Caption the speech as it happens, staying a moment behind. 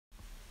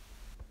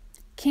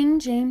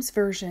King James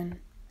Version,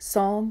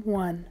 Psalm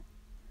 1.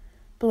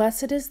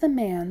 Blessed is the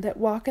man that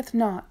walketh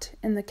not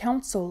in the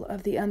counsel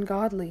of the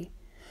ungodly,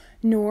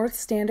 nor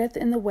standeth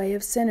in the way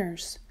of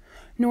sinners,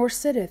 nor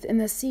sitteth in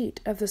the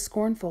seat of the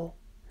scornful.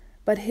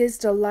 But his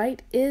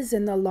delight is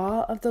in the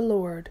law of the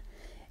Lord,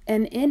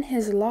 and in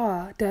his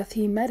law doth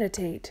he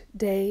meditate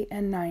day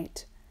and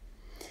night.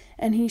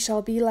 And he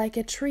shall be like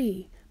a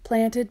tree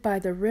planted by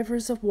the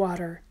rivers of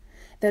water,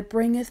 that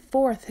bringeth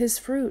forth his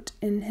fruit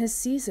in his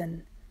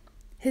season.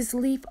 His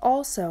leaf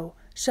also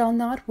shall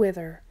not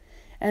wither,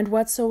 and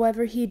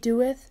whatsoever he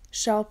doeth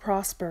shall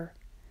prosper.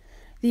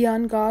 The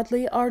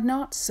ungodly are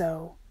not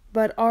so,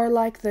 but are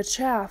like the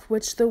chaff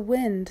which the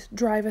wind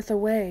driveth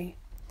away.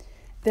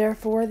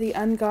 Therefore the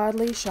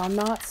ungodly shall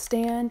not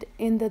stand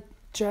in the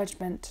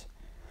judgment,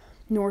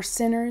 nor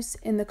sinners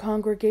in the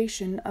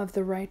congregation of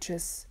the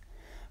righteous.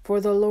 For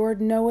the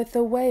Lord knoweth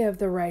the way of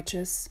the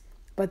righteous,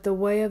 but the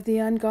way of the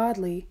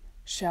ungodly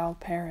shall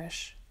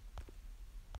perish.